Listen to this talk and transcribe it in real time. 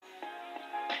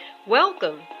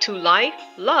Welcome to Life,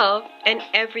 Love, and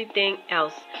Everything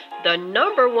Else, the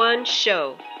 #1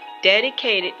 show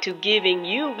dedicated to giving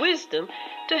you wisdom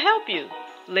to help you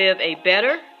live a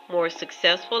better, more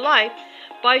successful life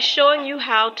by showing you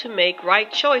how to make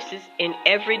right choices in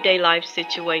everyday life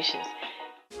situations.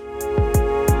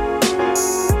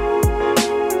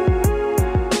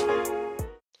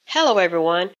 Hello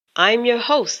everyone, I'm your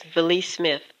host, Valise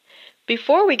Smith.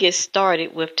 Before we get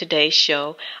started with today's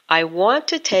show, I want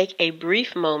to take a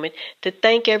brief moment to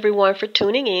thank everyone for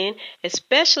tuning in,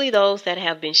 especially those that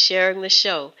have been sharing the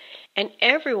show. And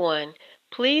everyone,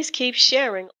 please keep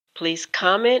sharing, please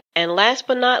comment, and last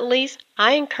but not least,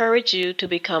 I encourage you to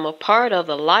become a part of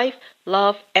the Life,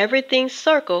 Love, Everything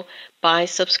Circle by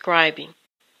subscribing.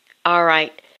 All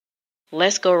right,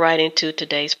 let's go right into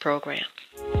today's program.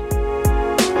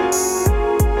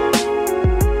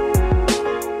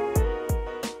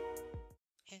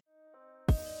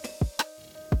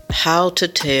 How to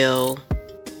tell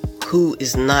who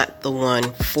is not the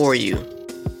one for you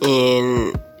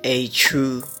in a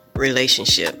true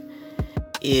relationship.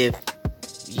 If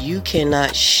you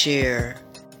cannot share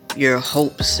your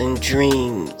hopes and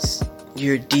dreams,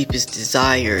 your deepest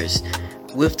desires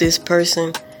with this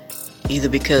person, either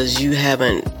because you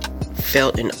haven't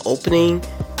felt an opening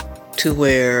to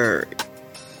where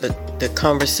the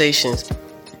conversations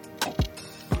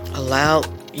allow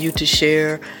you to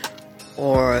share,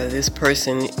 or this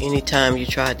person, anytime you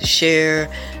tried to share,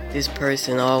 this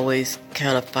person always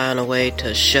kind of find a way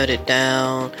to shut it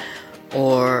down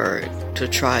or to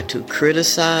try to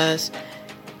criticize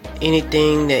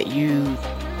anything that you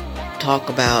talk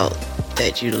about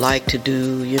that you like to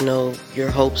do,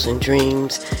 your hopes and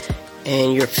dreams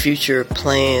and your future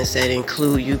plans that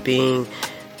include you being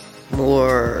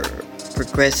more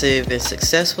progressive and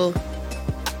successful.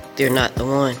 They're not the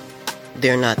one.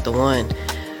 They're not the one.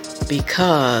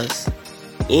 Because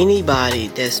anybody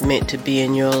that's meant to be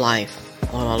in your life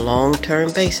on a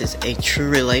long-term basis, a true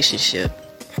relationship,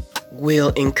 will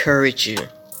encourage you.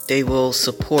 They will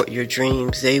support your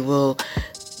dreams. They will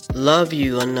love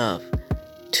you enough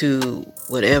to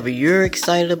whatever you're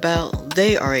excited about,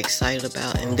 they are excited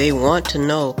about, and they want to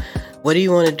know, what do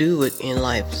you want to do in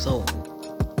life? So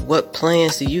what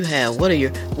plans do you have?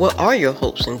 What are your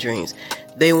hopes and dreams?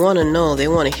 They want to know, they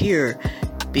want to hear.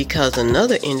 Because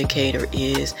another indicator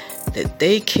is that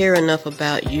they care enough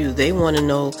about you. They want to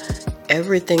know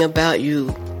everything about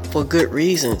you for good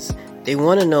reasons. They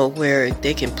want to know where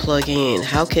they can plug in.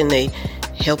 How can they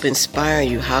help inspire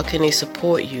you? How can they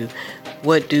support you?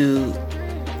 What do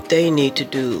they need to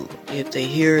do if they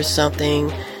hear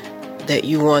something that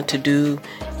you want to do?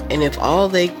 And if all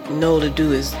they know to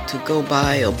do is to go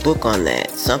buy a book on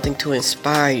that, something to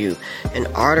inspire you, an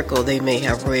article they may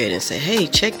have read and say, hey,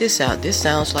 check this out. This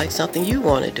sounds like something you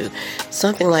want to do.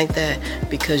 Something like that.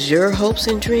 Because your hopes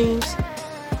and dreams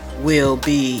will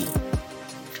be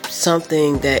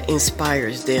something that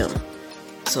inspires them.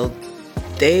 So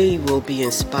they will be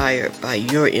inspired by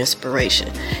your inspiration.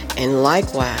 And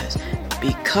likewise,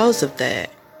 because of that,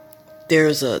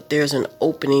 there's an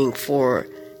opening for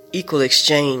equal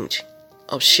exchange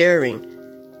of sharing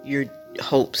your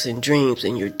hopes and dreams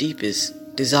and your deepest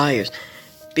desires,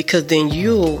 because then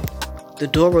the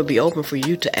door will be open for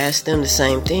you to ask them the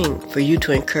same thing, for you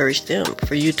to encourage them,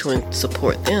 for you to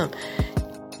support them.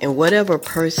 And whatever a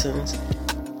person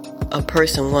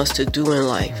wants to do in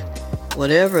life,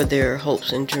 whatever their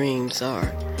hopes and dreams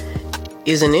are,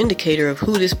 is an indicator of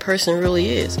who this person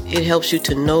really is. It helps you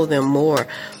to know them more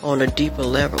on a deeper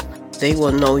level. They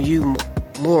will know you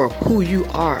more who you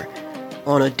are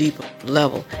on a deeper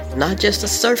level, not just the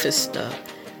surface stuff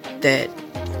that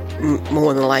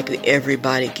more than likely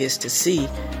everybody gets to see,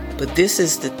 but these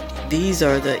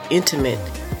are the intimate.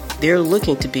 They're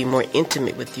looking to be more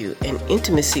intimate with you, and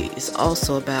intimacy is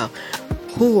also about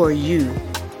who are you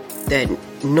that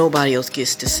nobody else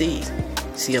gets to see.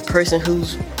 See, a person who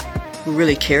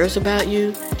really cares about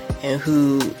you and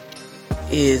who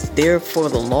is there for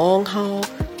the long haul,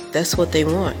 that's what they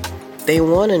want. They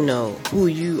want to know who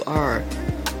you are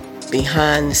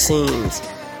behind the scenes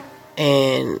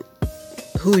and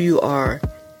who you are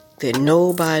that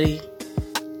nobody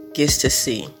gets to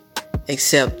see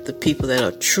except the people that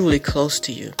are truly close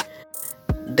to you.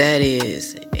 That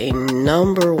is a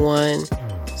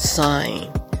 #1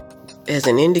 sign as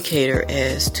an indicator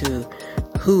as to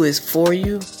who is for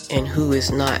you and who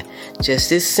is not. Just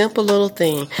this simple little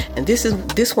thing. And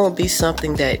this won't be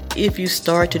something that if you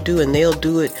start to do, and they'll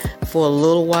do it for a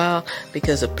little while,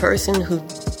 because a person who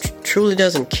truly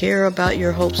doesn't care about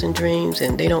your hopes and dreams,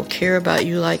 and they don't care about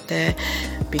you like that,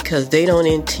 because they don't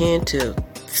intend to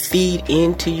feed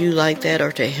into you like that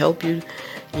or to help you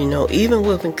Even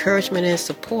with encouragement and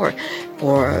support,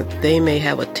 or they may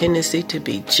have a tendency to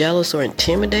be jealous or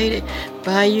intimidated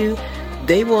by you,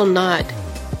 they will not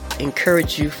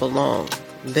encourage you for long.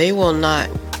 They will not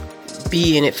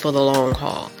be in it for the long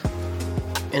haul.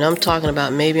 And I'm talking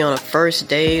about maybe on a first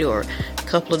date or a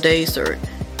couple of days or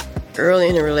early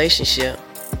in a relationship.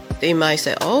 They might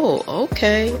say, oh,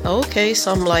 okay,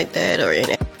 something like that,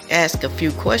 and ask a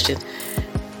few questions.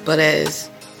 But as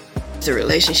the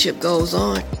relationship goes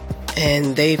on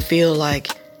and they feel like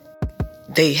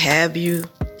they have you,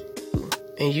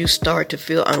 and you start to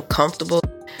feel uncomfortable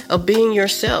of being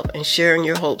yourself and sharing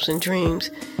your hopes and dreams,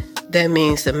 that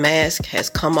means the mask has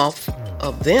come off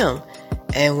of them.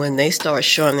 And when they start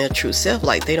showing their true self,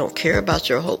 like they don't care about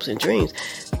your hopes and dreams,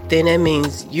 then that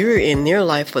means you're in their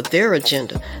life for their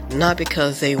agenda, not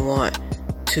because they want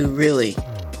to really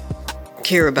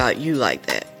care about you like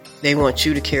that. They want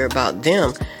you to care about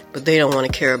them, but they don't want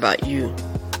to care about you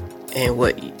and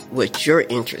what your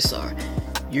interests are.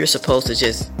 You're supposed to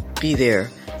just be there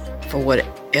for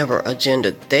whatever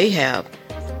agenda they have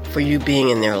for you being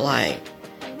in their life.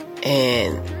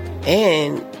 And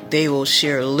they will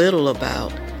share little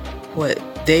about what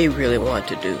they really want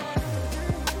to do.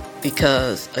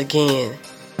 Because, again,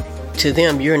 to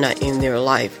them, you're not in their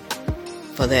life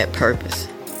for that purpose.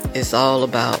 It's all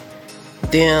about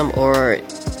them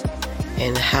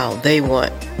and how they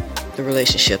want the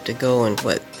relationship to go and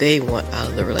what they want out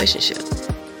of the relationship.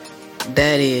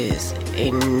 That is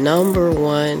a number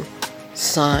one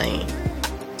sign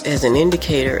as an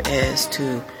indicator as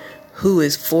to who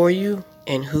is for you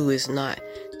and who is not.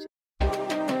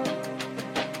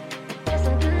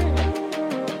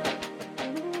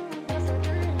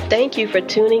 Thank you for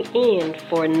tuning in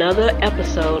for another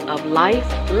episode of Life,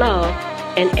 Love,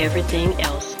 and Everything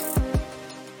Else.